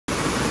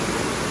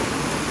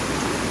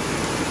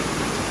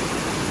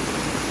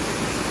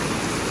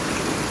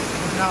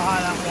how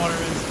high that water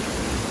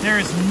is. There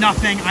is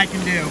nothing I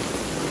can do.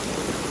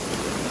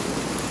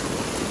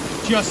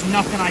 Just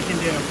nothing I can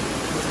do.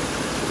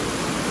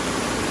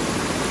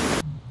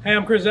 Hey,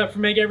 I'm Chris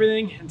from Make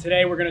Everything, and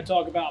today we're going to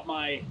talk about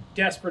my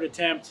desperate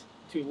attempt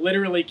to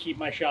literally keep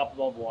my shop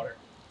above water.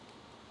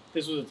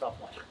 This was a tough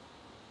one.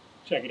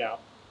 Check it out.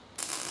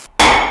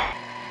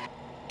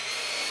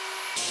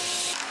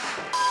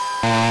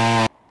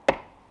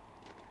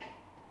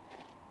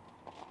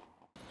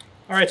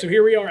 All right, so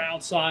here we are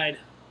outside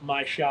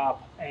my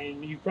shop,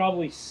 and you've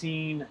probably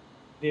seen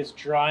this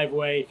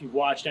driveway if you've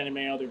watched any of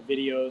my other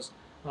videos,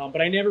 but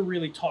I never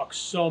really talk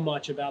so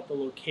much about the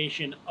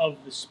location of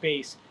the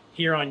space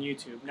here on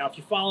YouTube. Now, if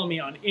you follow me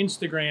on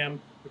Instagram,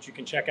 which you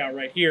can check out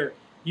right here,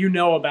 you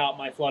know about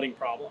my flooding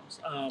problems.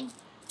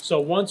 So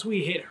once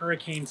we hit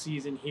hurricane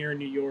season here in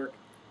New York,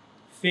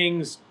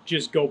 things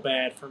just go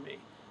bad for me.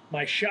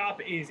 My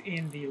shop is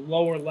in the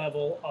lower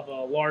level of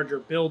a larger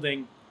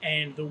building,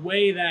 and the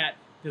way that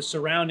the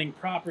surrounding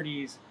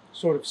properties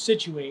sort of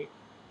situate,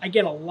 I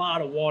get a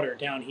lot of water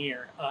down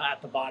here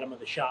at the bottom of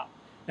the shop.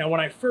 Now,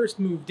 when I first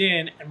moved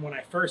in and when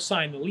I first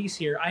signed the lease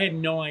here, I had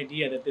no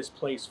idea that this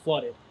place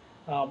flooded.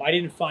 I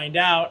didn't find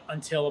out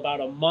until about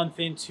a month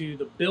into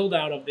the build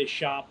out of this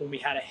shop when we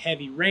had a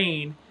heavy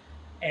rain,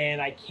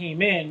 and I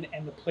came in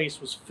and the place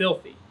was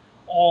filthy.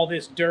 All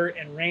this dirt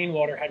and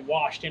rainwater had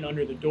washed in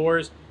under the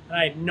doors, and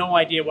I had no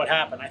idea what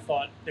happened. I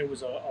thought there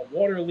was a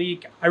water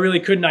leak. I really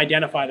couldn't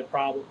identify the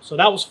problem. So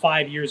that was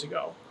 5 years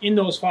ago. In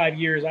those 5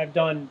 years, I've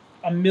done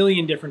a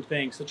million different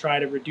things to try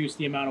to reduce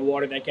the amount of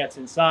water that gets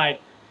inside.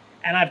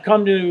 And I've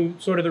come to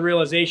sort of the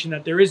realization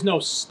that there is no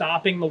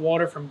stopping the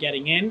water from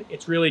getting in.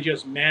 It's really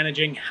just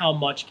managing how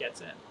much gets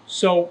in.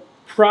 So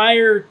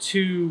prior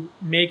to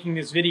making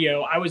this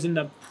video, I was in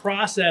the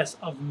process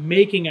of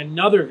making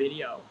another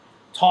video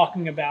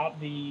talking about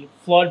the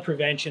flood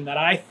prevention that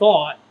I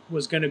thought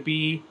was going to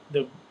be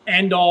the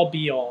end-all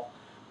be-all.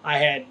 I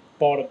had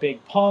bought a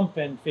big pump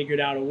and figured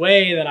out a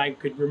way that I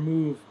could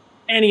remove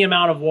any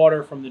amount of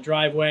water from the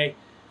driveway.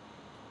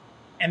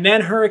 And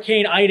then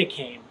Hurricane Ida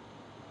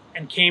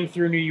came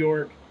through New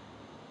York,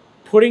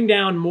 putting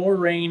down more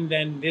rain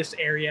than this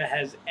area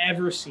has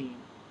ever seen.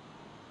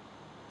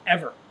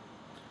 Ever.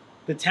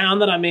 The town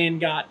that I'm in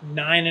got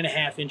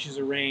 9.5 inches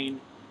of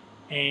rain,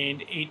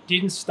 and it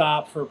didn't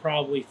stop for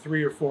probably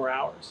 3 or 4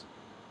 hours.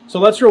 So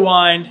let's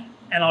rewind,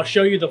 and I'll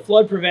show you the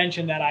flood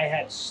prevention that I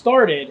had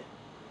started,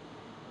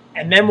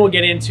 and then we'll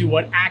get into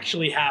what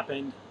actually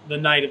happened the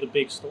night of the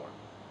big storm.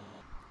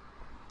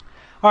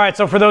 All right,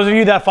 so for those of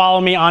you that follow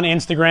me on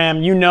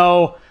Instagram, you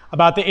know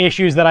about the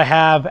issues that I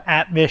have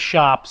at this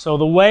shop. So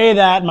the way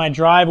that my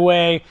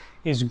driveway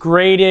is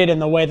graded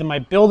and the way that my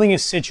building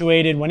is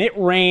situated, when it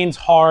rains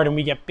hard and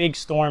we get big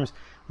storms,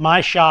 my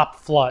shop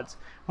floods.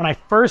 When I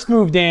first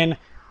moved in,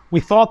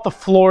 we thought the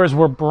floors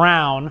were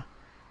brown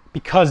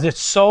because there's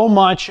so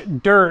much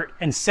dirt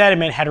and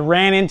sediment had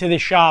ran into the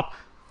shop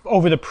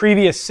over the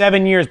previous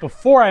 7 years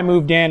before I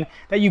moved in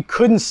that you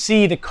couldn't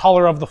see the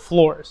color of the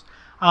floors.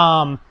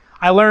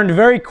 I learned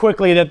very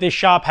quickly that this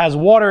shop has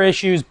water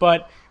issues,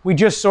 but we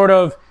just sort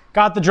of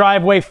got the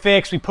driveway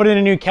fixed. We put in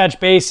a new catch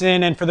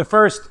basin, and for the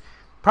first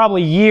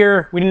probably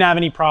year, we didn't have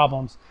any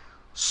problems.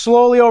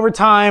 Slowly over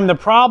time, the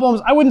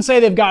problems, I wouldn't say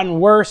they've gotten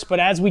worse, but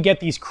as we get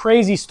these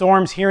crazy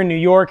storms here in New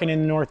York and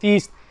in the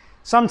Northeast,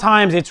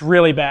 sometimes it's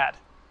really bad.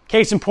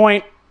 Case in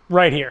point,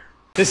 right here.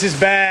 This is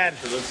bad.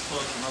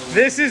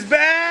 This is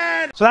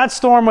bad. So that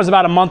storm was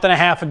about a month and a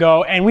half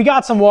ago, and we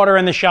got some water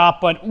in the shop,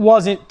 but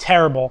wasn't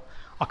terrible.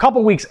 A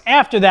couple weeks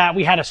after that,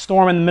 we had a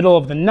storm in the middle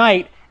of the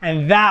night,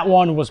 and that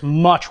one was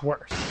much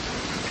worse.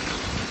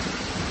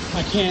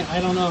 I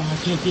don't know, I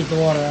can't keep the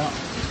water out.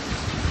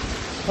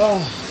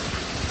 Oh,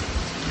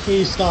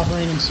 please stop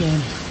raining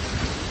soon.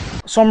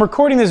 So I'm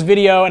recording this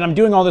video and I'm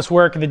doing all this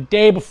work the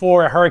day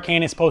before a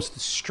hurricane is supposed to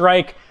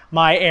strike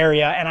my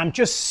area, and I'm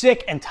just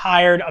sick and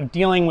tired of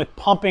dealing with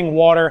pumping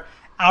water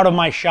out of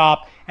my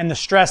shop and the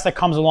stress that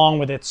comes along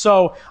with it.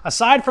 So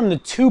aside from the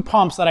 2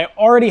 pumps that I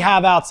already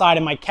have outside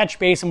in my catch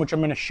basin, which I'm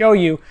going to show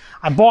you,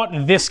 I bought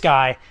this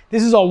guy.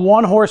 This is a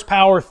 1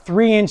 horsepower,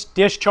 3-inch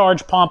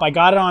discharge pump. I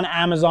got it on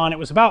Amazon. It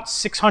was about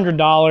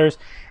 $600,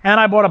 and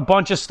I bought a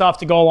bunch of stuff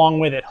to go along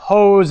with it.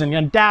 Hose and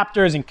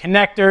adapters and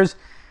connectors.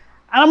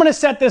 And I'm going to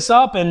set this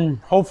up, and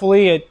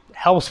hopefully it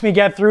helps me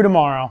get through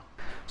tomorrow.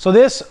 So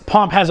this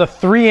pump has a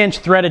 3-inch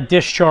threaded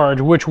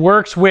discharge, which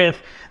works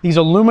with these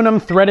aluminum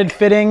threaded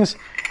fittings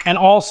and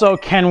also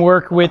can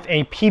work with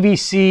a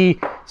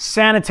PVC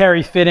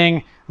sanitary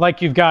fitting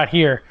like you've got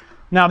here.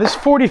 Now this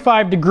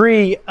 45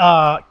 degree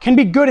can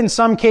be good in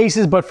some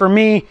cases, but for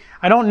me,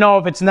 I don't know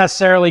if it's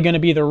necessarily going to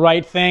be the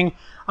right thing.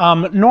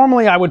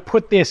 Normally I would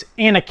put this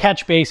in a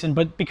catch basin,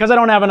 but because I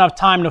don't have enough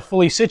time to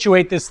fully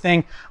situate this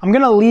thing, I'm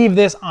going to leave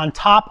this on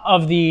top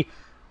of the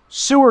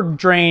sewer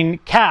drain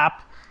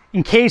cap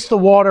in case the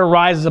water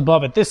rises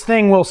above it. This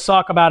thing will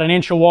suck about 1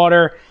 inch of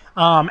water,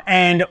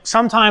 and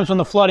sometimes when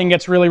the flooding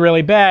gets really,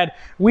 really bad,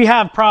 we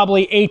have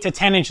probably 8 to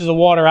 10 inches of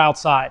water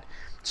outside.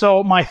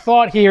 So my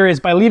thought here is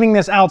by leaving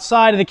this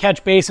outside of the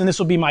catch basin, this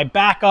will be my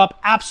backup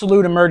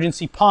absolute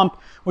emergency pump,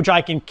 which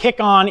I can kick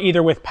on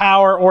either with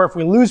power or if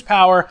we lose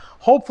power,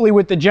 hopefully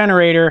with the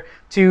generator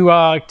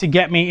to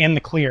get me in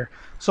the clear.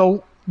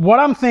 So what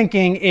I'm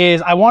thinking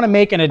is I want to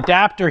make an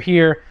adapter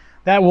here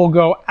that will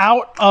go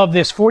out of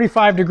this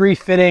 45-degree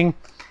fitting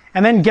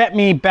and then get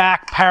me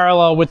back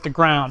parallel with the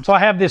ground. So I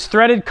have this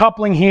threaded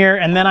coupling here,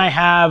 and then I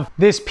have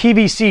this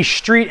PVC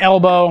street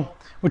elbow,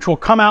 which will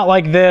come out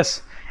like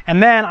this.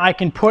 And then I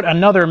can put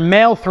another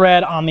male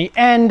thread on the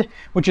end,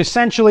 which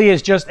essentially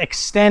is just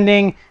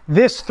extending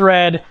this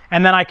thread,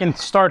 and then I can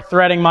start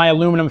threading my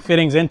aluminum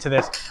fittings into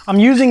this. I'm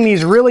using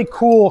these really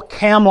cool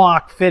cam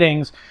lock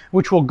fittings,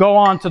 which will go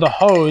onto the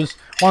hose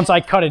once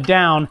I cut it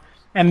down.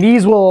 And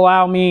these will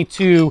allow me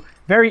to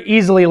very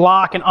easily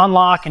lock and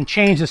unlock and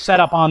change the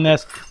setup on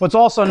this. What's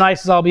also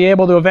nice is I'll be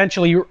able to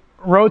eventually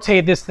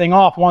rotate this thing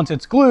off once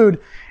it's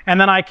glued, and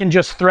then I can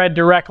just thread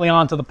directly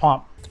onto the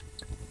pump.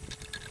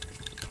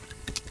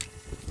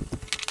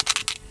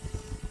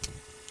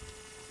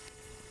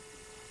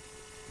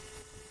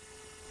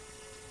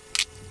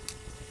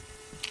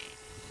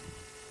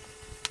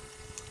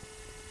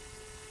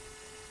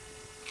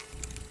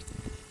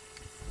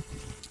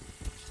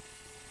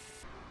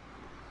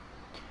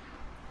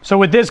 So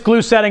with this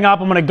glue setting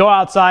up, I'm going to go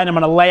outside and I'm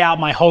going to lay out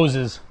my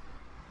hoses.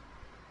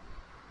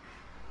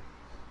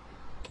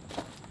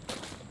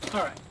 All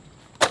right,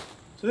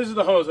 so this is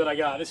the hose that I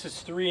got. This is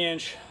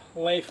 3-inch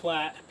lay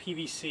flat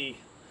PVC,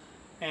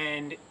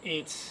 and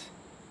it's,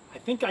 I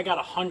think I got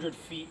 100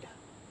 feet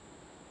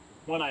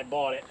when I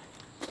bought it.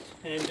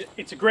 And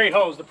it's a great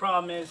hose. The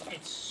problem is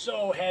it's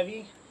so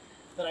heavy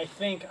that I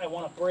think I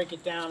want to break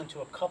it down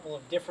into a couple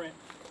of different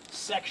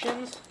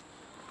sections.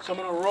 So I'm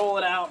going to roll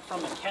it out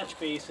from the catch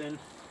basin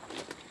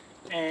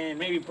and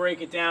maybe break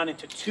it down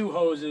into 2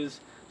 hoses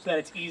so that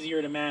it's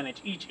easier to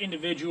manage. Each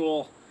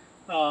individual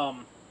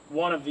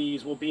one of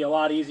these will be a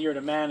lot easier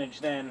to manage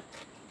than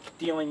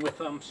dealing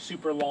with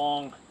super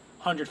long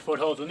 100-foot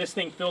hose. When this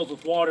thing fills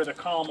with water, the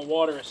column of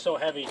water is so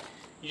heavy,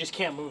 you just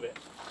can't move it.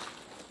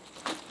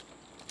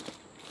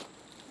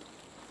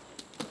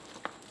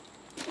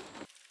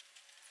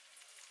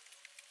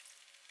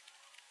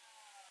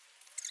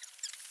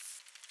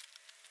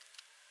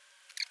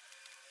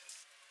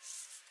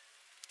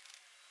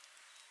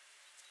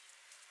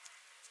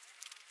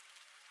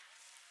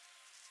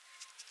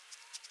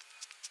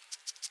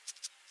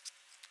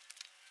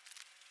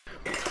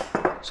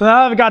 So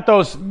now I've got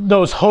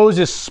those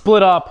hoses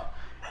split up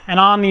and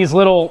on these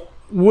little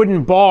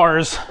wooden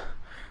bars,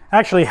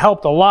 actually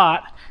helped a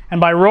lot. And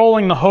by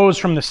rolling the hose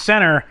from the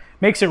center,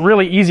 makes it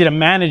really easy to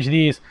manage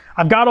these.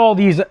 I've got all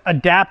these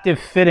adaptive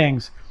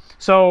fittings.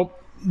 So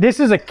this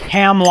is a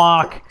cam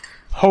lock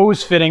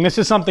hose fitting. This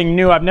is something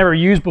new I've never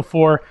used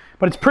before,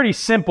 but it's pretty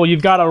simple.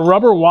 You've got a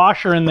rubber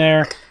washer in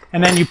there,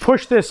 and then you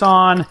push this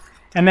on,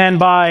 and then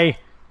by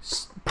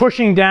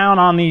pushing down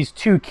on these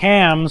 2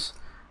 cams,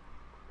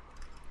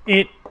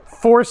 it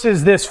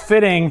forces this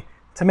fitting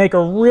to make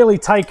a really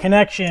tight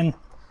connection,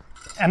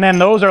 and then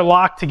those are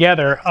locked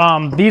together.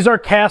 These are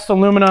cast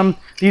aluminum.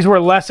 These were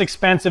less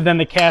expensive than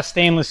the cast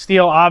stainless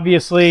steel,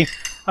 obviously,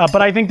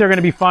 but I think they're going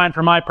to be fine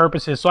for my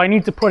purposes. So I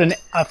need to put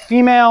a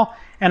female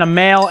and a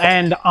male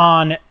end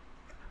on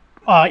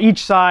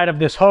each side of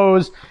this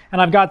hose,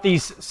 and I've got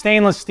these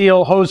stainless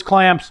steel hose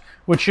clamps,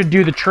 which should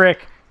do the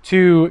trick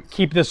to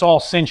keep this all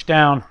cinched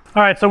down.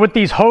 All right, so with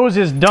these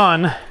hoses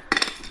done,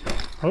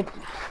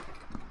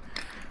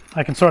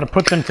 I can sort of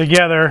put them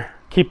together,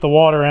 keep the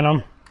water in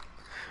them.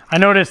 I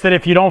noticed that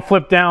if you don't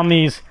flip down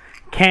these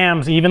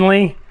cams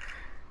evenly,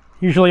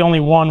 usually only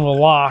one will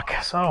lock.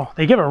 So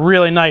they give a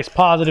really nice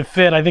positive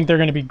fit. I think they're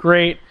going to be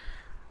great.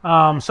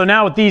 So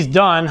now with these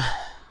done,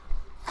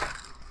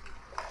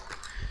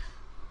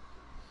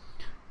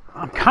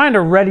 I'm kind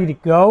of ready to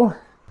go.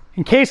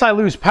 In case I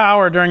lose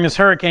power during this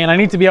hurricane, I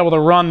need to be able to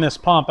run this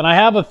pump. And I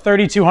have a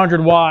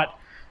 3200 watt,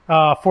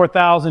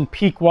 4000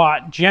 peak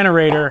watt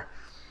generator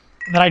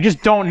that I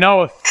just don't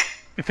know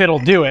if it'll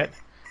do it.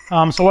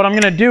 So what I'm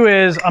going to do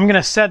is I'm going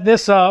to set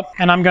this up,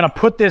 and I'm going to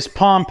put this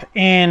pump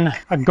in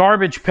a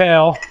garbage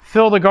pail,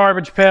 fill the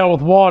garbage pail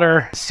with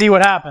water, see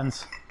what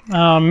happens.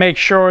 Make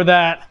sure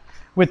that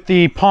with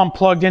the pump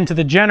plugged into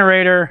the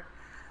generator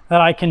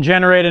that I can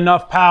generate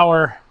enough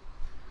power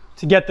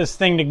to get this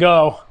thing to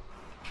go.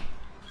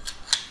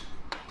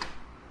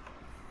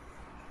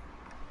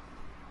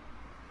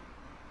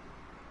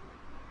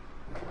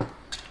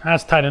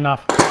 That's tight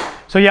enough.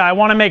 So yeah, I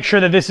want to make sure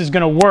that this is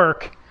going to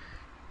work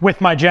with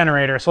my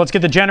generator. So let's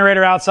get the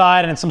generator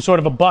outside, and in some sort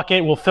of a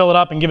bucket, we'll fill it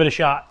up and give it a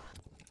shot.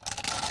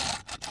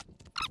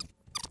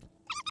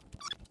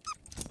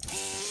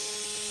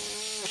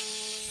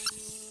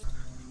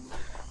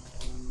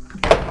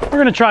 We're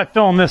going to try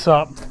filling this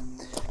up.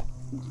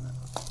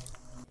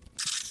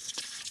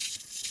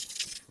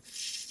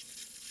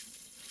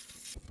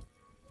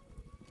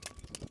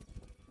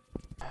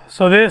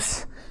 So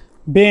this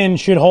bin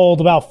should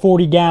hold about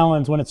 40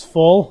 gallons when it's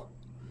full.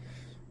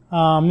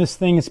 This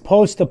thing is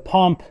supposed to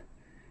pump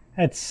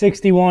at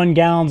 61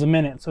 gallons a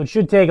minute. So it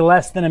should take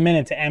less than a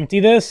minute to empty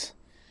this.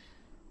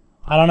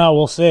 I don't know,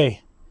 we'll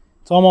see.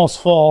 It's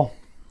almost full.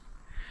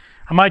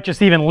 I might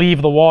just even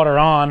leave the water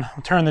on.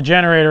 I'll turn the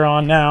generator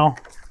on now.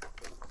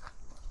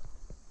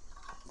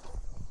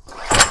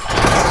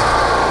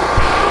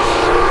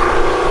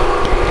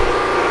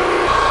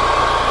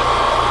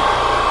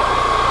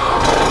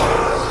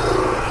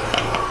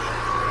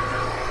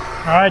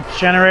 All right,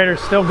 generator's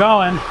still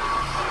going.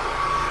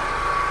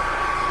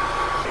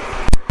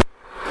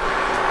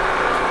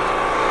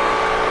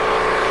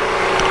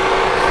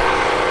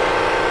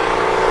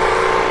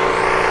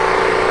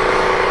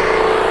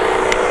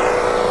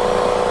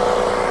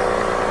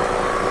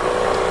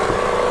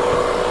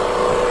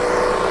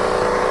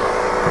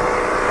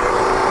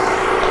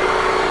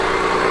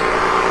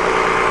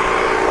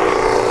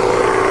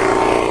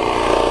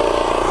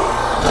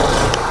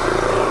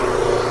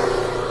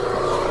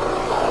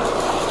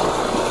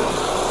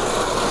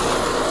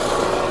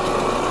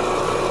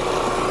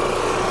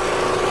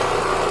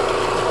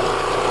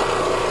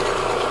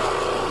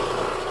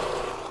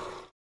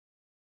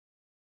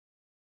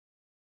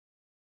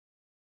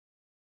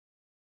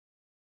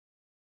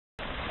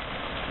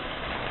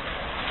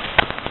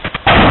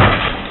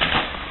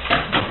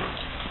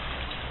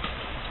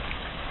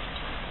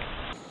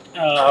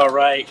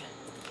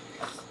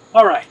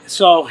 All right,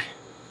 so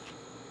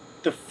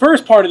the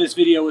first part of this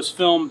video was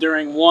filmed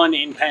during one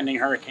impending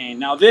hurricane.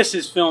 Now this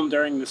is filmed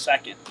during the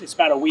second. It's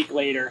about a week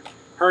later.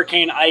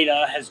 Hurricane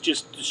Ida has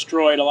just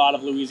destroyed a lot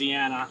of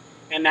Louisiana,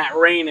 and that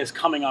rain is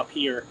coming up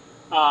here.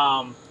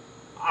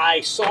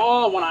 I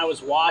saw when I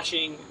was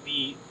watching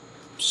the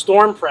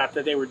storm prep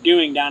that they were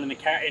doing down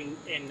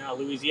in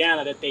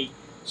Louisiana that they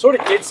sort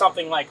of did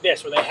something like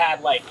this, where they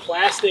had like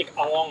plastic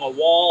along a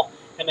wall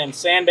and then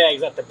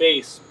sandbags at the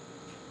base,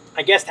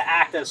 I guess to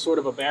act as sort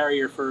of a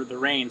barrier for the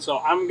rain. So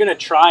I'm going to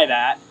try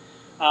that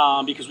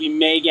because we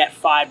may get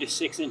 5 to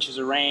 6 inches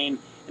of rain,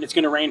 and it's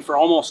going to rain for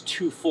almost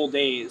 2 full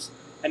days.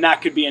 And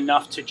that could be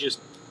enough to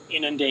just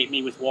inundate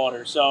me with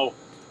water. So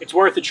it's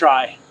worth a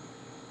try.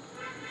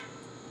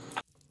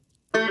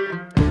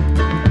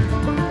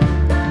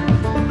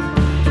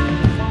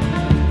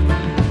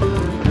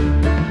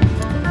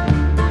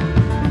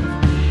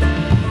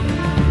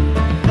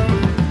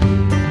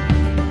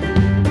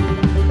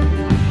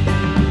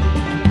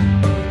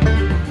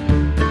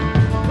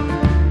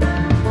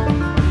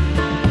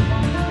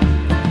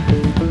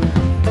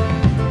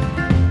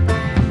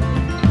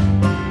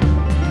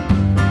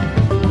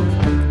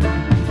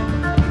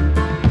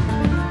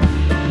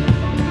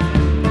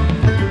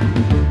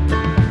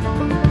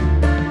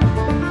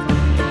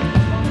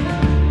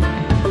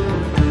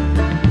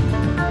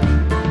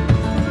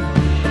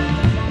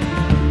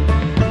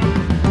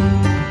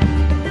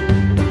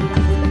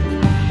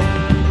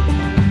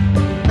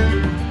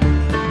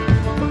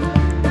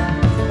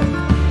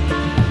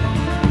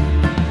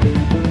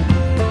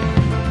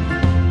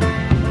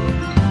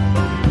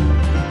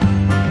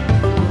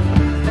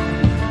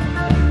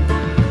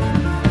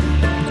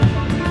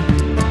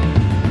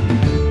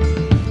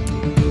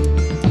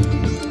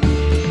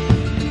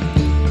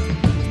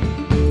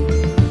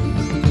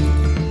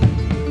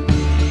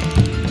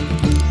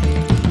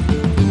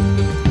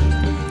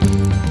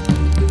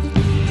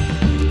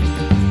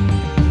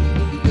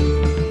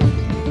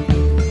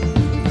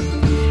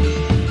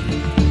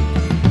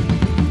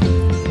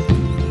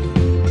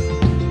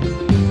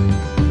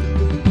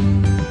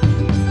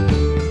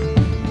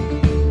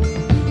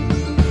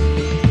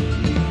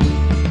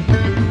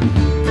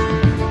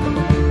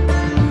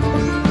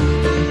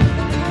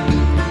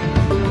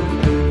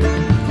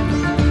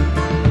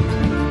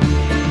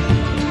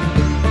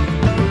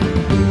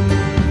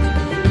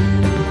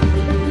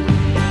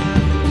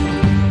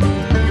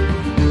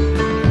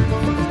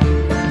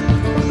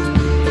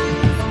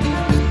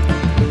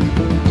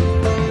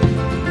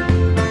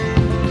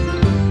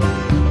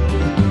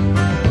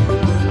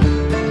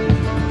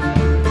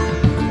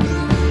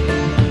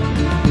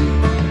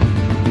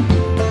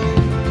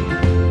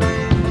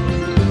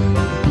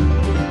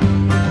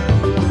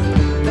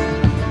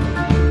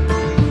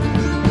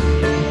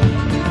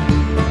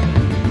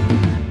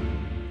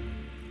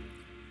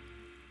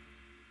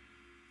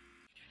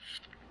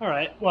 All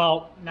right,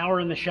 well, now we're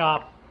in the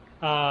shop.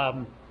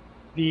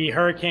 The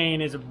hurricane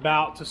is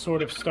about to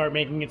sort of start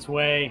making its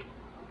way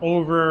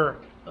over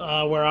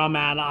where I'm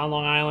at on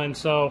Long Island.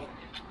 So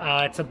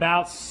it's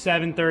about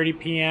 7:30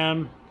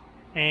 p.m.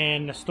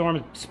 and the storm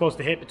is supposed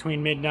to hit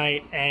between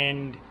midnight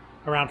and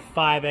around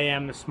 5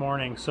 a.m. this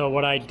morning. So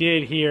what I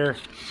did here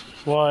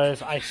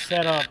was I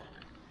set up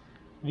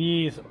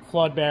these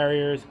flood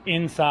barriers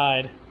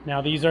inside.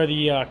 Now these are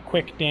the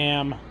quick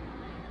dam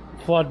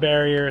flood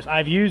barriers.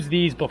 I've used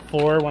these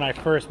before when I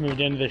first moved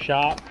into the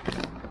shop.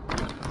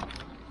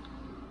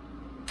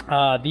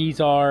 These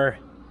are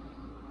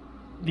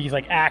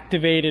like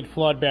activated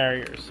flood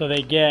barriers. So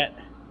they get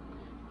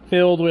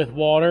filled with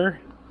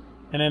water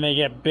and then they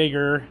get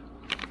bigger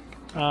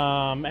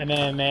and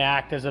then they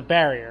act as a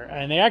barrier.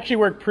 And they actually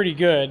work pretty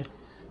good,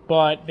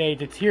 but they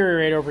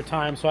deteriorate over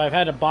time. So I've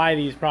had to buy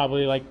these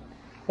probably like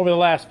over the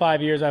last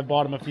 5 years, I've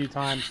bought them a few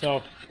times.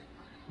 So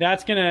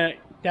that's gonna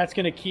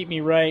keep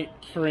me right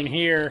for in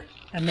here,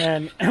 and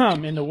then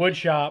in the wood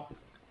shop,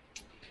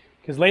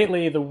 because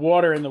lately the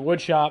water in the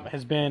wood shop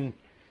has been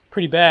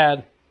pretty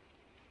bad.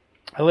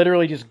 I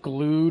literally just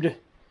glued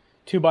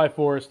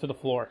 2x4s to the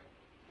floor.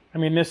 I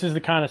mean, this is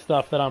the kind of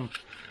stuff that I'm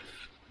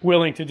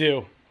willing to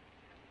do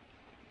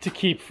to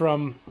keep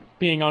from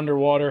being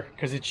underwater,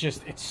 because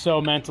it's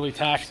so mentally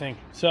taxing.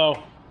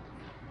 So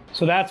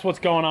that's what's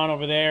going on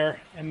over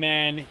there. And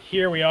then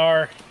here we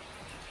are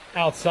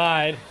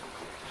outside.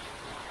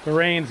 The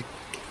rain's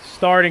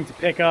starting to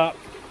pick up.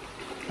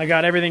 I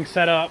got everything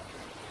set up.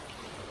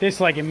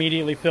 This like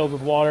immediately filled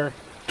with water.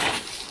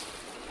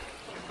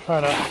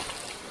 Try to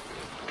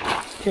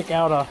kick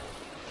out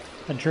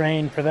a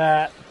drain for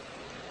that.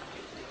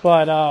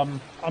 But I'm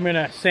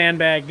gonna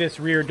sandbag this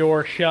rear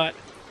door shut,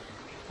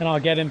 and I'll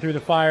get in through the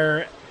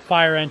fire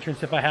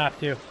entrance if I have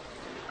to.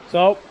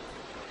 So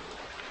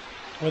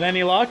with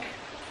any luck,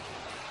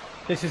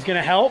 this is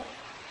gonna help,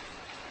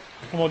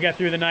 and we'll get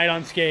through the night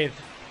unscathed.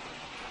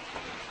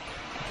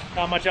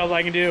 Not much else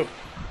I can do.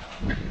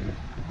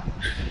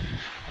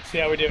 Let's see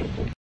how we do.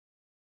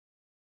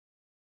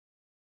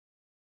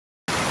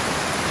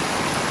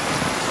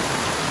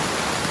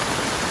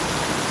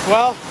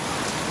 Well,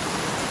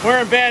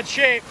 we're in bad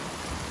shape.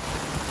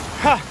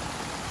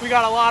 We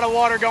got a lot of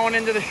water going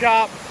into the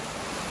shop.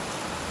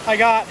 I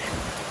got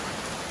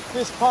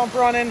this pump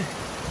running.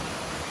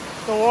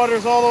 The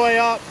water's all the way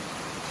up.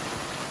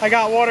 I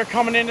got water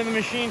coming into the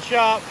machine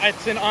shop.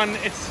 It's an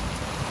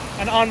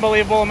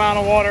unbelievable amount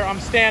of water. I'm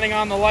standing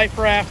on the life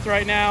raft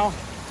right now.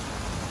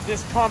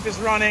 This pump is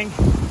running.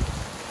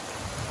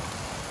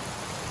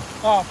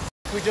 Oh,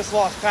 we just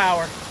lost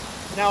power.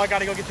 Now I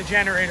gotta go get the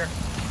generator.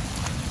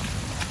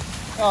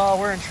 Oh,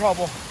 we're in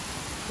trouble.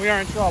 We are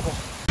in trouble.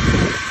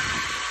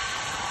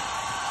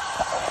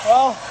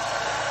 Well,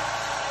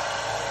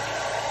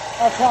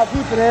 that's how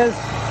deep it is.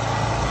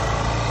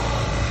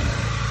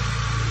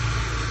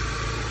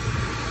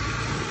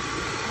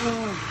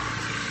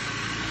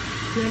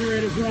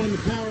 Generator's running, the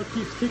power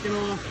keeps kicking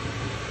off.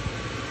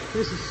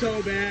 This is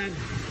so bad.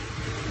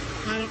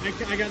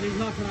 There's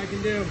nothing I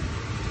can do.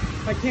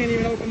 I can't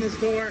even open this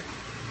door.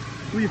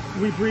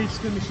 We've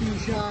reached the machine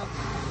shop.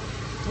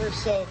 We're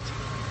soaked.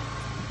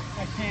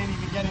 I can't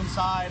even get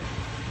inside.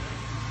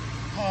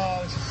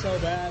 Oh, this is so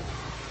bad.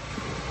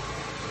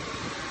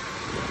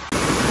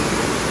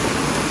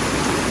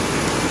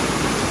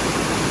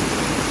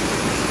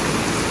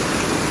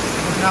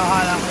 Look how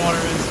high that water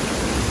is.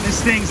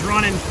 This thing's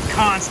running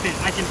constant.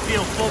 I can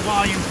feel full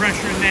volume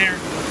pressure in there.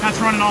 That's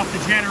running off the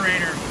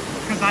generator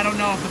because I don't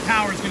know if the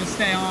power is going to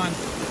stay on.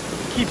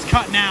 It keeps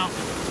cutting out.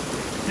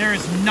 There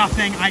is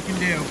nothing I can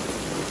do.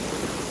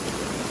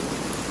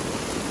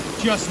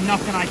 Just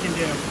nothing I can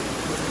do.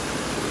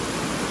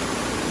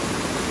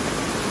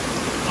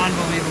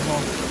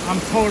 Unbelievable. I'm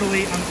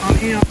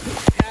in up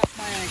past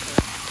my ankle.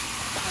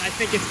 And I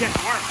think it's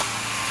getting worse.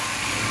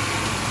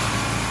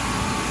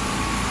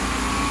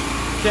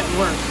 It's getting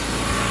worse.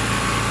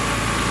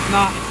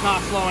 It's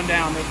not slowing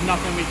down. There's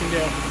nothing we can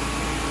do.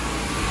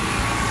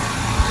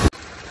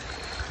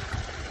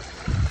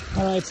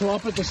 All right, so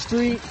up at the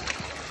street,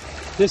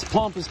 this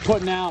pump is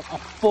putting out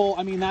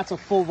that's a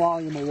full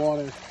volume of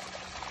water.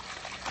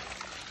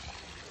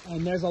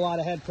 And there's a lot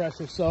of head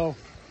pressure, so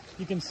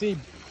you can see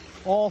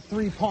all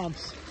three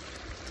pumps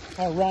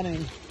are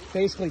running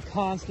basically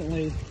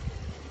constantly.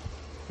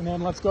 And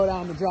then let's go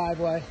down the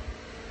driveway.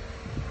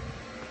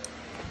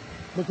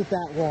 Look at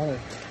that water.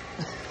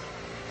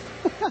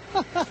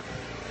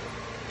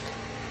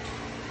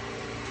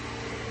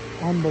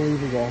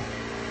 Unbelievable.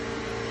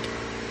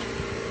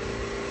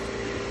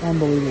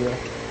 Unbelievable.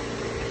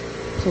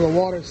 So the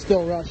water's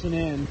still rushing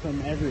in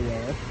from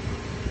everywhere.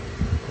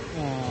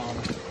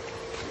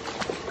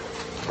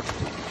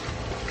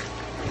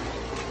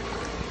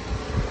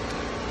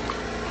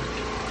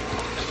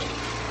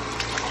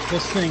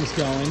 This thing's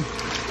going.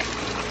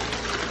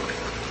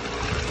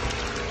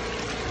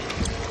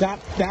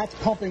 That's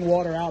pumping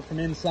water out from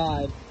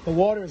inside. The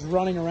water is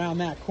running around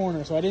that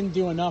corner, so I didn't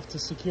do enough to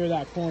secure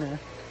that corner.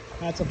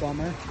 That's a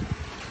bummer.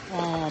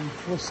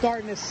 We're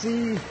starting to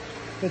see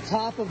the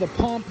top of the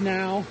pump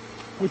now,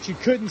 which you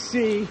couldn't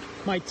see.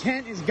 My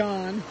tent is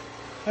gone.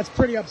 That's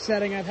pretty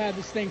upsetting. I've had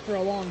this thing for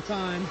a long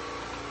time.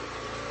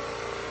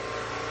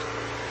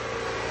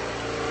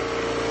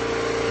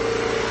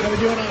 How are we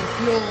doing on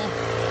fuel?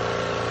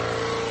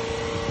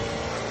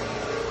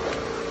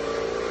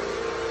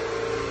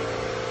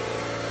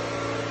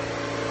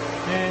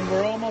 And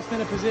we're almost in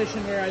a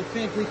position where I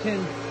think we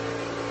can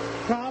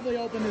probably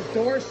open this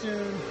door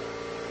soon.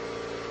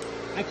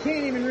 I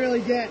can't even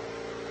really get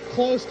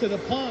close to the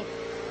pump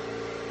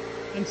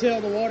until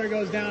the water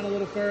goes down a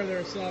little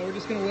further, so we're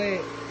just gonna wait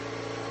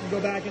and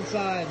go back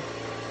inside.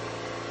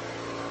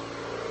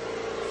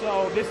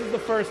 So this is the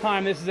first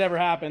time this has ever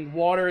happened.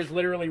 Water is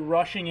literally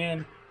rushing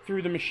in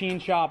through the machine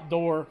shop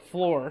door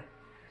floor.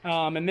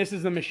 And this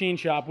is the machine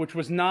shop, which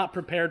was not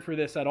prepared for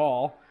this at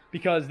all,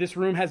 because this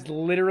room has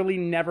literally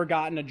never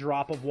gotten a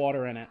drop of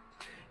water in it.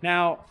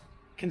 Now,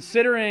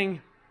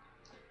 considering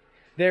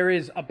there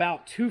is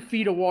about 2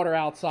 feet of water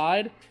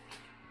outside,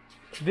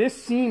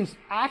 this seems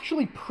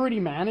actually pretty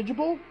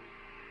manageable.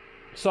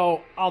 So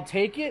I'll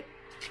take it,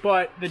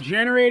 but the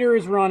generator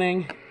is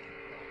running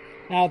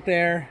out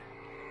there.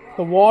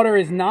 The water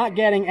is not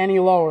getting any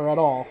lower at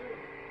all.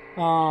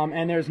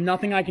 And there's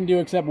nothing I can do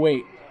except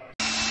wait.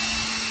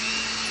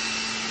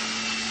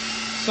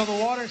 So the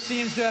water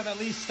seems to have at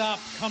least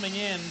stopped coming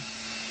in.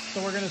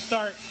 So we're gonna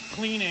start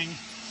cleaning.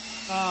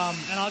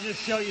 And I'll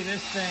just show you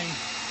this thing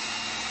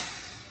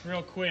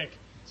real quick.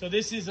 So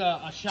this is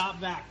a shop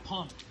vac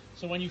pump.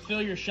 So when you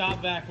fill your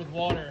shop vac with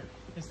water,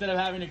 instead of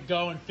having to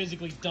go and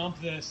physically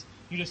dump this,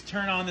 you just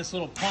turn on this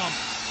little pump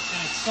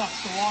and it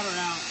sucks the water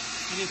out.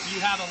 And if you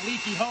have a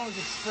leaky hose,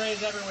 it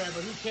sprays everywhere,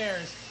 but who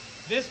cares?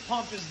 This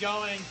pump is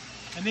going,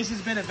 and this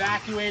has been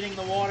evacuating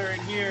the water in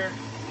here.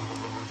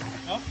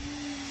 Oh.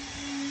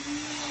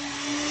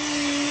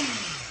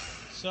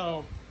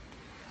 So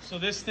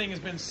this thing has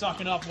been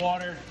sucking up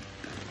water,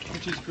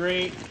 which is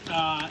great.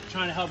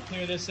 Trying to help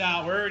clear this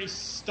out. We're already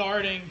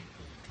starting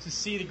to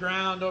see the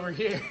ground over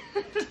here.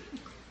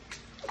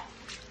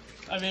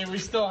 I mean, we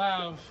still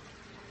have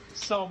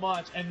so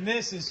much, and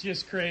this is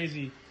just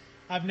crazy.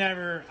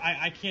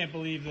 I can't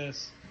believe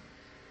this,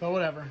 but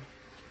whatever.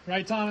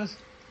 Right, Thomas?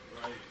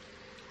 Right.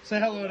 Say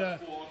hello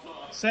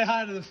say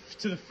hi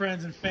to the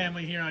friends and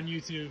family here on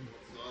YouTube.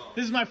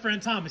 This is my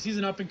friend Thomas. He's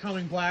an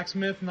up-and-coming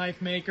blacksmith,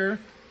 knife maker.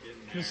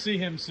 You'll see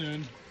him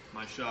soon.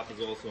 My shop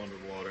is also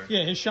underwater.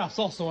 Yeah, his shop's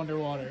also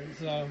underwater.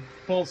 It's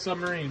both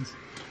submarines.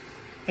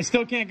 I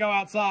still can't go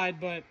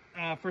outside, but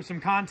for some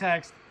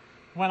context,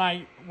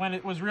 when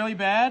it was really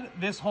bad,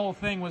 this whole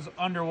thing was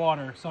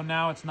underwater, so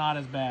now it's not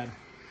as bad.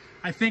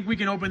 I think we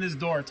can open this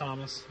door,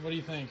 Thomas. What do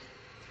you think?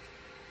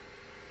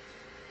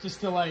 Just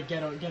to like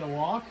get a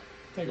walk?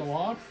 Take a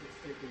walk?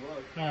 Let's take a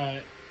walk. All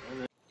right.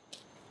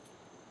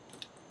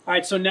 All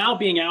right, so now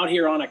being out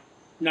here on a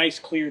nice,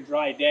 clear,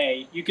 dry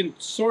day, you can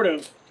sort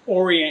of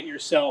orient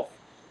yourself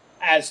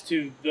as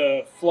to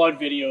the flood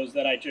videos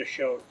that I just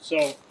showed.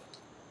 So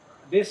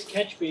this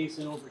catch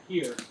basin over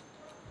here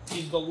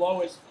is the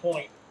lowest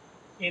point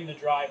in the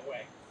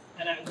driveway.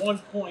 And at one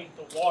point,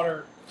 the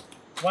water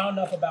wound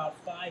up about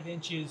 5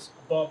 inches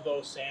above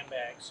those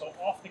sandbags. So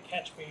off the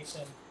catch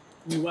basin,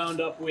 we wound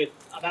up with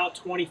about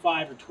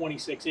 25 or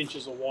 26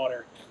 inches of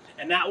water.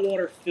 And that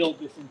water filled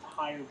this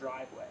entire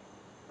driveway.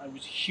 It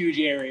was a huge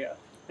area.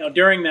 Now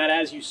during that,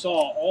 as you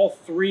saw, all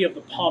 3 of the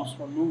pumps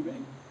were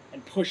moving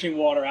and pushing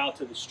water out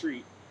to the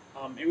street.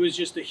 It was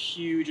just a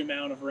huge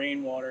amount of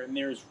rainwater, and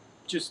there's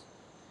just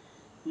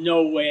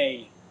no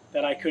way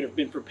that I could have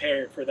been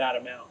prepared for that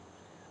amount.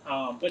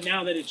 But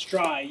now that it's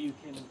dry, you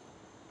can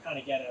kind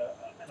of get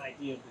an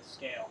idea of the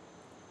scale.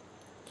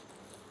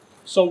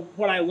 So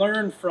what I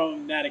learned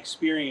from that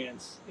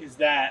experience is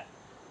that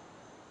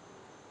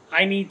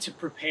I need to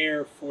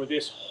prepare for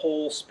this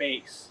whole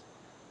space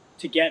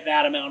to get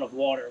that amount of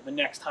water the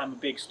next time a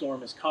big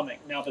storm is coming.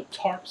 Now the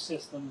tarp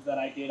systems that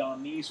I did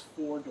on these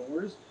 4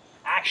 doors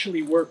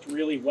actually worked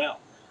really well,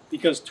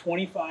 because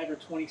 25 or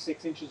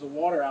 26 inches of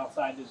water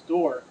outside this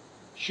door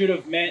should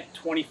have meant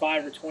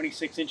 25 or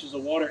 26 inches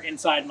of water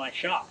inside my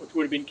shop, which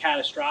would have been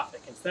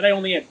catastrophic. Instead, I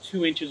only had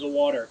 2 inches of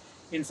water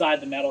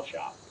inside the metal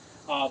shop.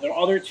 The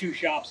other 2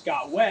 shops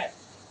got wet,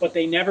 but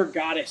they never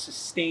got a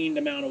sustained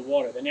amount of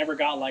water. They never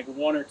got like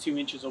 1 or 2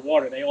 inches of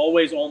water. They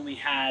always only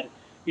had,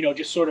 you know,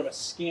 just sort of a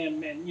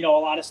skim, and, you know,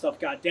 a lot of stuff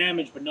got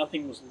damaged, but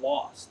nothing was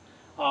lost.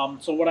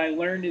 So what I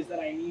learned is that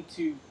I need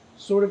to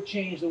sort of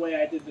change the way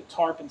I did the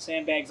tarp and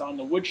sandbags on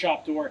the wood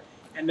shop door,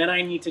 and then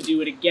I need to do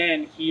it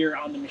again here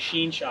on the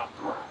machine shop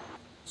door.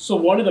 So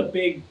one of the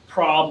big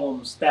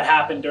problems that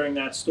happened during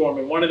that storm,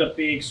 and one of the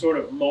big sort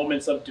of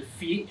moments of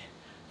defeat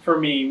for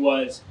me,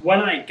 was when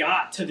I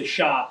got to the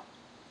shop,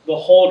 the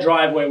whole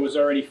driveway was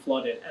already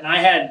flooded. And I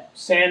had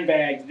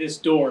sandbagged this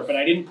door, but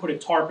I didn't put a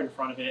tarp in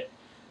front of it,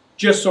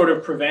 just sort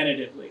of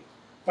preventatively.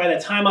 By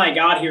the time I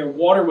got here,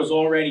 water was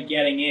already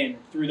getting in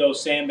through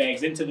those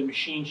sandbags into the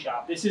machine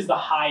shop. This is the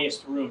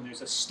highest room.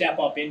 There's a step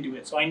up into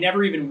it, so I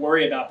never even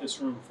worry about this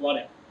room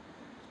flooding.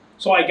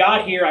 So I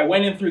got here, I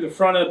went in through the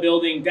front of the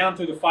building, down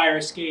through the fire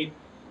escape,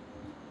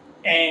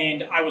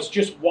 and I was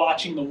just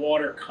watching the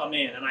water come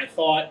in. And I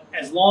thought,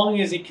 as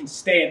long as it can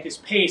stay at this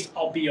pace,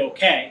 I'll be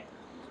okay.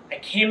 I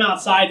came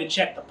outside to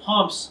check the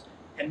pumps,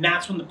 and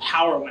that's when the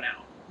power went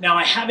out. Now,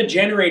 I have a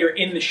generator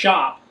in the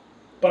shop,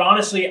 but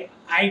honestly,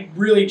 I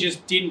really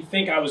just didn't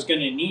think I was going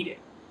to need it.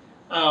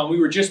 We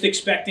were just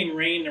expecting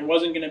rain. There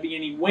wasn't going to be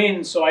any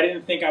wind, so I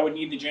didn't think I would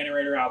need the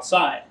generator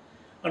outside.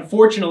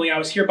 Unfortunately, I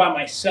was here by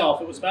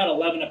myself. It was about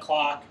 11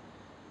 o'clock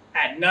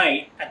at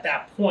night at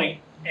that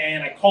point,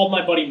 and I called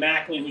my buddy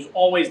Macklin, who's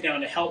always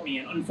down to help me,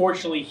 and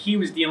unfortunately, he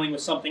was dealing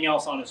with something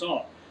else on his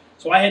own.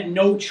 So I had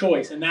no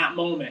choice in that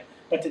moment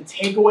but to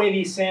take away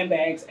these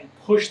sandbags and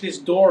push this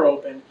door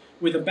open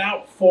with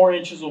about 4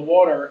 inches of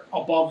water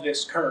above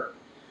this curb.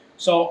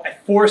 So I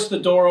forced the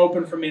door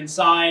open from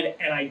inside,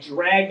 and I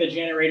dragged the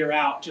generator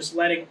out, just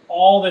letting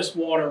all this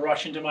water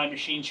rush into my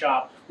machine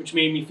shop, which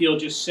made me feel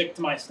just sick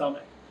to my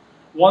stomach.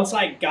 Once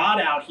I got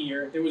out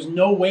here, there was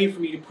no way for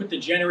me to put the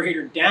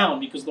generator down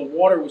because the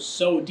water was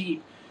so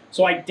deep.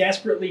 So I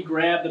desperately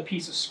grabbed a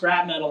piece of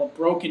scrap metal, a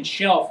broken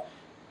shelf,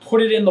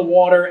 put it in the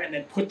water, and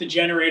then put the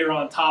generator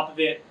on top of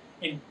it,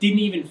 and it didn't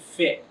even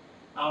fit.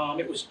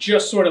 It was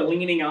just sort of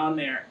leaning on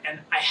there. And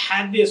I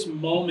had this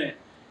moment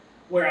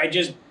where I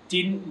just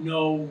didn't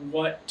know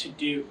what to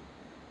do.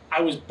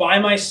 I was by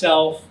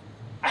myself.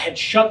 I had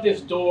shut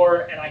this door,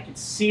 and I could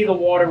see the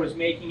water was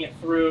making it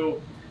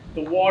through.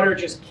 The water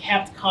just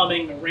kept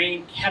coming. The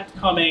rain kept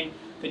coming.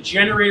 The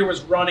generator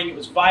was running. It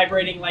was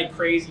vibrating like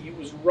crazy. It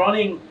was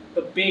running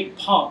the big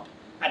pump.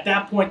 At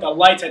that point, the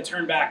lights had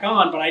turned back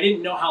on, but I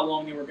didn't know how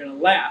long they were going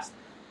to last.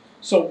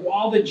 So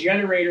while the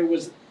generator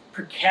was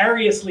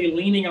precariously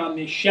leaning on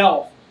this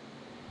shelf,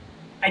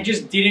 I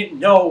just didn't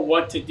know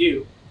what to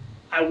do.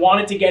 I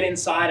wanted to get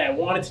inside. I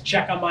wanted to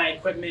check on my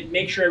equipment,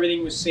 make sure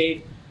everything was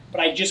safe, but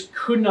I just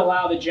couldn't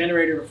allow the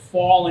generator to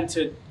fall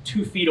into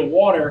 2 feet of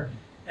water,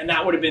 and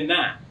that would have been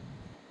that.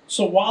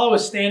 So while I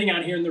was standing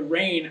out here in the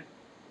rain,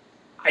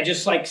 I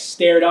just like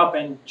stared up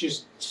and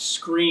just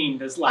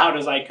screamed as loud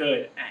as I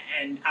could,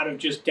 and out of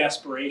just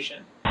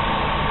desperation.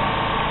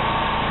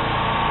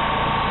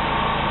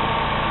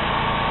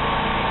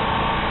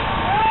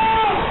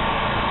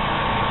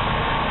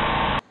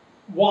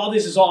 While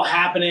this is all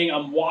happening,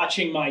 I'm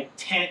watching my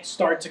tent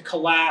start to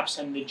collapse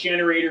and the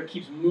generator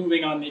keeps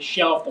moving on this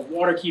shelf. The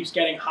water keeps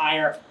getting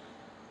higher.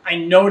 I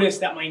noticed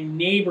that my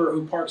neighbor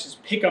who parks his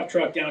pickup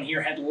truck down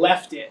here had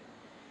left it.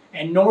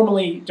 And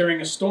normally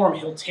during a storm,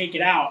 he'll take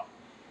it out.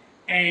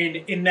 And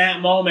in that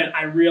moment,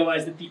 I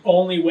realized that the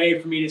only way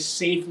for me to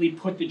safely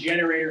put the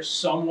generator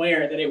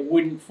somewhere that it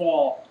wouldn't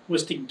fall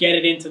was to get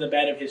it into the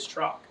bed of his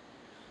truck.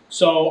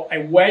 So I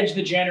wedged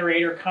the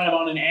generator kind of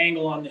on an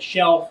angle on the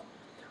shelf.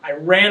 I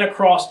ran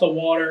across the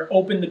water,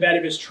 opened the bed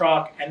of his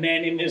truck, and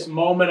then in this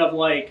moment of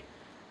like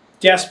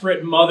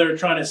desperate mother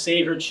trying to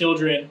save her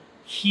children,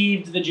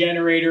 heaved the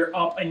generator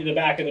up into the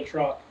back of the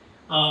truck.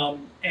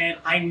 And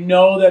I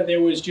know that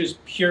there was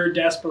just pure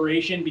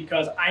desperation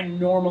because I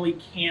normally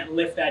can't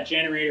lift that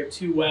generator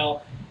too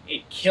well.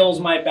 It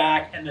kills my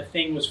back, and the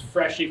thing was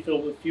freshly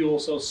filled with fuel.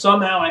 So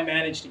somehow I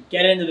managed to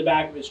get into the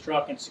back of his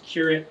truck and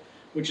secure it,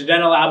 which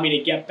then allowed me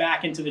to get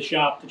back into the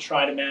shop to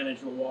try to manage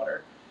the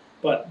water.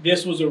 But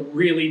this was a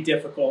really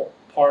difficult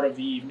part of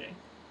the evening.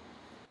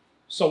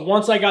 So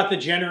once I got the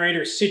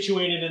generator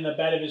situated in the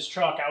bed of his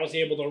truck, I was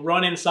able to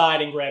run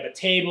inside and grab a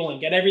table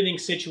and get everything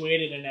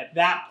situated. And at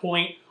that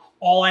point,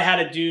 all I had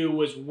to do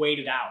was wait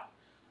it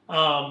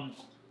out.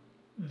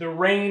 The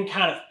rain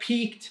kind of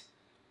peaked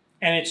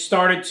and it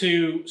started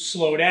to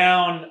slow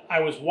down. I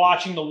was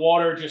watching the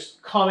water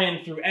just come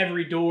in through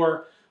every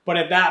door. But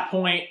at that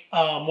point,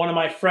 one of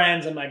my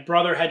friends and my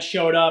brother had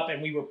showed up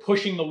and we were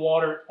pushing the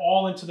water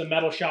all into the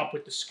metal shop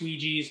with the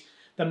squeegees.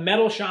 The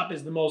metal shop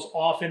is the most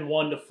often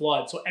one to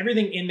flood. So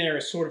everything in there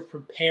is sort of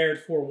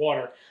prepared for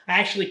water. I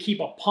actually keep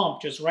a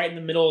pump just right in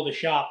the middle of the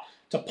shop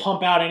to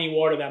pump out any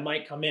water that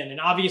might come in.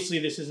 And obviously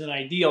this isn't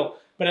ideal,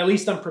 but at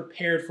least I'm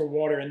prepared for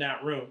water in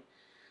that room.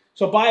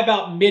 So by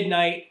about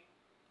midnight,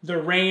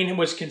 the rain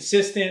was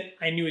consistent.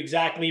 I knew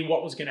exactly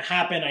what was going to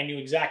happen. I knew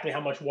exactly how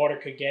much water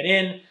could get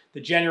in. The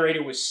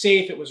generator was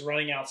safe. It was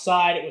running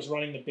outside. It was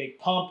running the big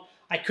pump.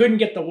 I couldn't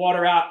get the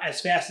water out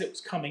as fast as it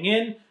was coming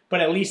in, but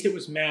at least it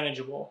was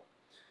manageable.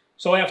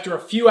 So after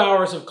a few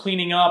hours of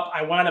cleaning up,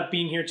 I wound up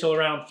being here till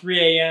around 3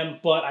 a.m.,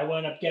 but I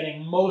wound up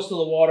getting most of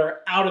the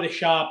water out of the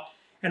shop.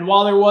 And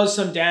while there was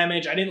some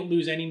damage, I didn't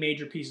lose any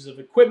major pieces of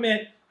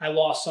equipment. I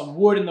lost some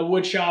wood in the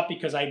wood shop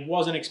because I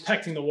wasn't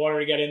expecting the water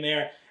to get in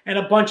there. And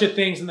a bunch of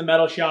things in the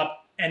metal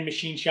shop and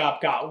machine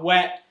shop got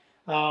wet.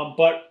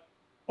 But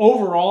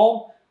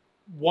overall,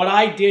 what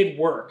I did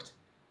worked.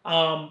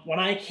 When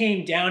I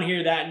came down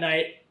here that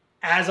night,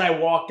 as I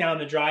walked down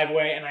the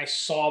driveway and I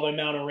saw the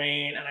amount of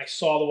rain and I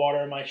saw the water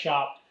in my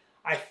shop,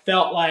 I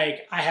felt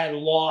like I had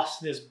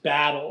lost this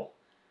battle.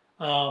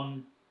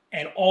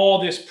 And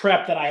all this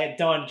prep that I had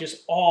done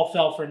just all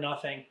fell for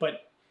nothing.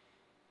 But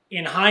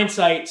in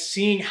hindsight,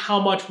 seeing how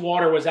much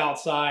water was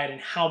outside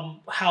and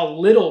how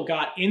little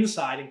got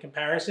inside in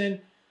comparison,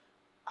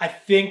 I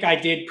think I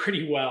did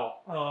pretty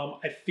well.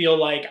 I feel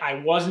like I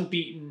wasn't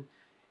beaten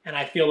and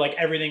I feel like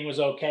everything was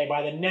okay.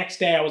 By the next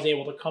day, I was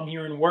able to come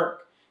here and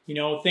work. You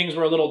know, things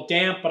were a little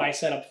damp, but I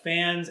set up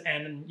fans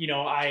and, you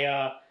know,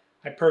 I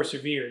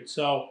persevered.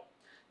 So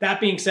that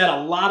being said,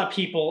 a lot of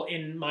people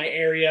in my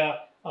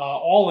area,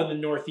 all in the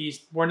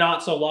Northeast, were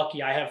not so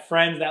lucky. I have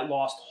friends that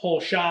lost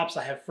whole shops.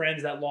 I have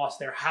friends that lost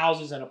their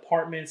houses and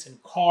apartments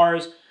and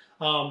cars.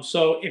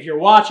 So if you're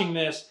watching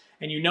this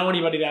and you know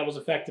anybody that was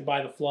affected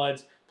by the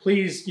floods,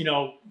 please, you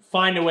know,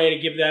 find a way to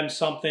give them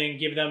something,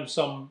 give them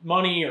some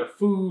money or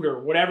food or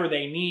whatever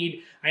they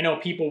need. I know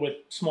people with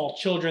small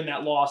children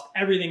that lost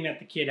everything that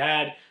the kid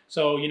had.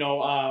 So, you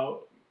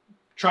know,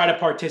 try to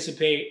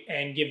participate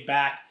and give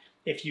back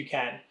if you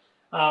can.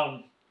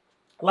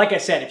 Like I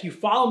said, if you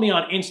follow me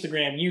on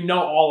Instagram, you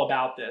know all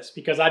about this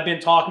because I've been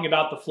talking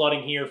about the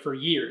flooding here for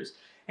years.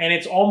 And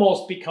it's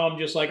almost become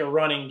just like a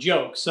running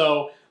joke.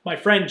 So my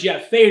friend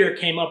Jeff Fader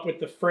came up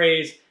with the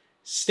phrase,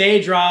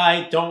 Stay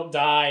dry, don't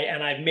die.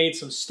 And I've made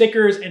some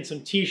stickers and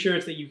some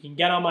t-shirts that you can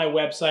get on my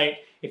website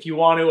if you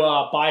want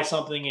to buy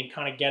something and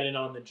kind of get in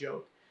on the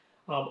joke.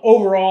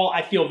 Overall,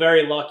 I feel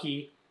very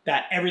lucky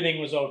that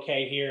everything was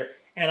okay here.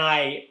 And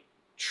I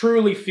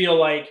truly feel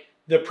like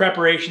the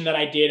preparation that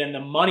I did and the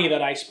money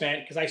that I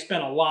spent, because I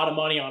spent a lot of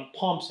money on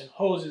pumps and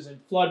hoses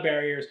and flood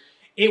barriers,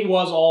 it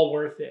was all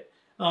worth it.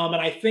 And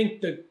I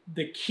think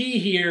the key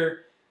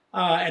here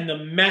and the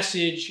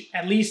message,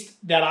 at least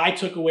that I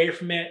took away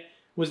from it,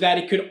 was that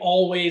it could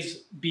always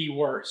be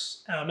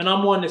worse. And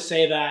I'm one to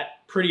say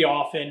that pretty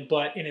often,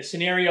 but in a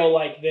scenario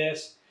like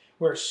this,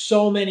 where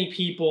so many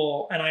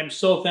people, and I'm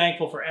so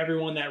thankful for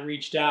everyone that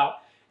reached out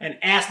and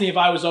asked me if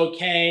I was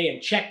okay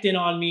and checked in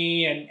on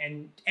me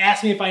and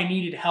asked me if I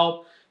needed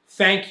help.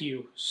 Thank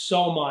you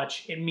so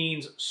much. It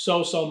means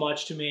so, so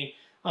much to me.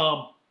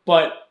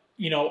 But,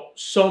 you know,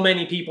 so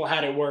many people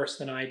had it worse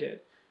than I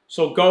did.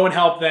 So go and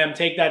help them.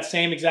 Take that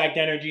same exact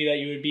energy that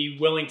you would be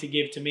willing to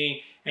give to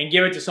me and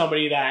give it to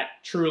somebody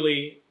that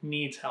truly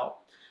needs help.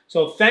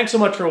 So thanks so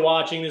much for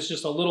watching. This is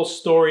just a little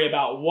story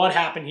about what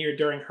happened here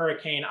during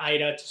Hurricane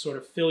Ida to sort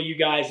of fill you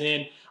guys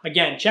in.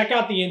 Again, check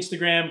out the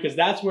Instagram because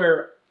that's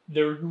where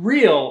the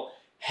real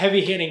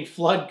heavy-hitting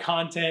flood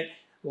content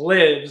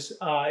lives,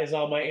 is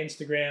on my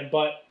Instagram.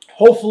 But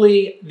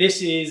hopefully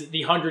this is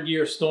the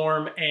 100-year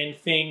storm and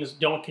things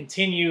don't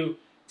continue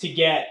to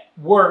get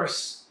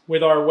worse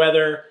with our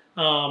weather.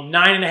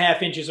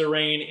 9.5 inches of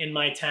rain in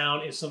my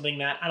town is something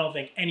that I don't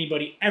think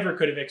anybody ever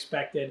could have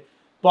expected,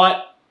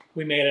 but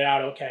we made it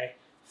out okay.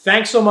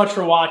 Thanks so much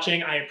for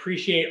watching. I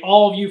appreciate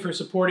all of you for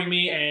supporting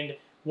me and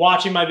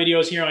watching my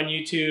videos here on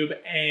YouTube,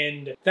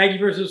 and thank you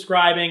for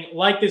subscribing.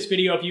 Like this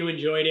video if you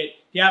enjoyed it.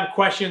 If you have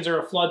questions or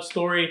a flood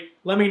story,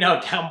 let me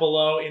know down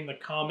below in the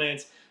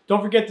comments.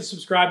 Don't forget to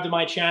subscribe to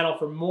my channel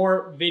for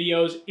more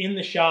videos in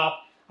the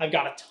shop. I've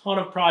got a ton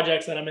of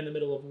projects that I'm in the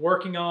middle of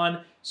working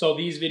on, so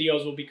these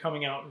videos will be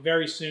coming out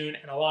very soon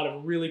and a lot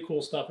of really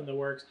cool stuff in the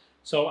works.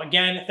 So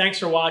again, thanks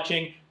for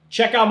watching.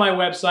 Check out my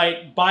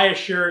website, buy a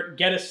shirt,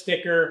 get a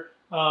sticker,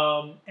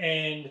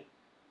 and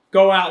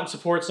go out and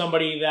support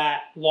somebody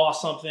that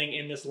lost something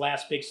in this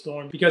last big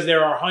storm, because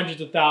there are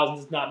hundreds of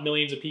thousands, if not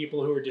millions of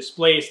people who are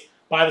displaced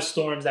by the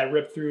storms that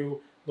ripped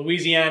through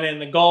Louisiana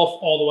and the Gulf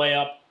all the way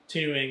up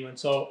to New England.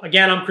 So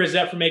again, I'm Chris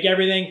Zepp from Make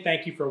Everything.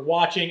 Thank you for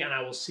watching, and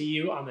I will see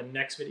you on the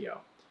next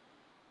video.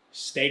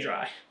 Stay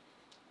dry.